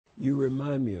You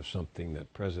remind me of something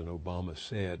that President Obama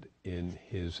said in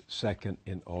his second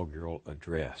inaugural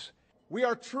address. We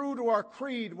are true to our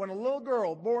creed when a little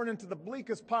girl born into the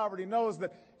bleakest poverty knows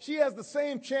that she has the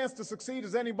same chance to succeed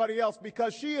as anybody else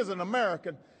because she is an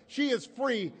American, she is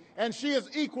free, and she is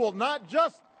equal not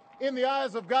just in the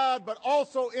eyes of God, but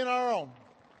also in our own.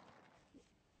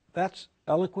 That's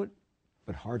eloquent,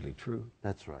 but hardly true.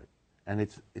 That's right. And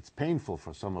it's painful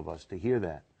for some of us to hear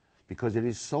that because it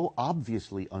is so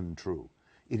obviously untrue.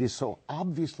 It is so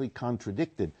obviously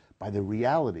contradicted by the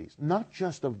realities, not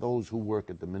just of those who work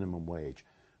at the minimum wage,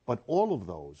 but all of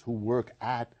those who work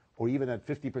at or even at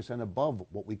 50% above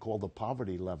what we call the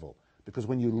poverty level. Because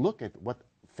when you look at what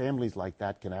families like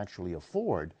that can actually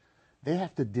afford, they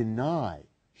have to deny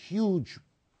huge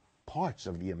parts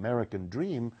of the American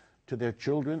dream to their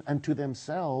children and to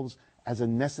themselves as a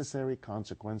necessary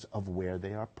consequence of where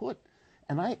they are put.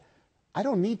 And I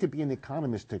don't need to be an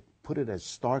economist to put it as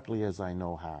starkly as I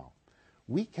know how.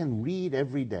 We can read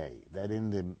every day that in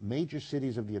the major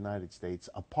cities of the United States,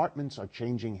 apartments are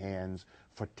changing hands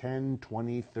for $10,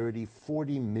 $20, $30,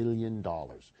 $40 million.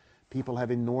 People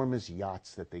have enormous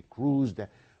yachts that they cruise.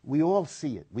 We all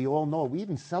see it. We all know it. We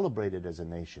even celebrate it as a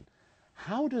nation.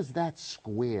 How does that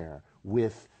square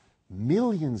with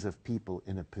millions of people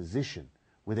in a position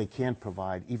where they can't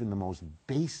provide even the most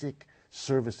basic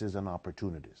services and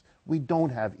opportunities? We don't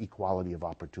have equality of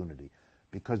opportunity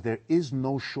because there is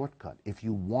no shortcut. If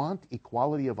you want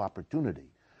equality of opportunity,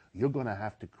 you're going to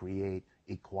have to create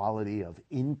equality of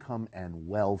income and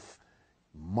wealth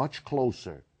much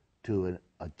closer to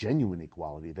a genuine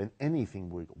equality than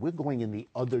anything. We're going in the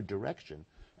other direction.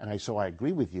 And so I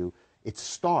agree with you. It's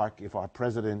stark if our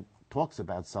president talks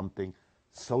about something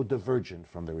so divergent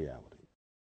from the reality.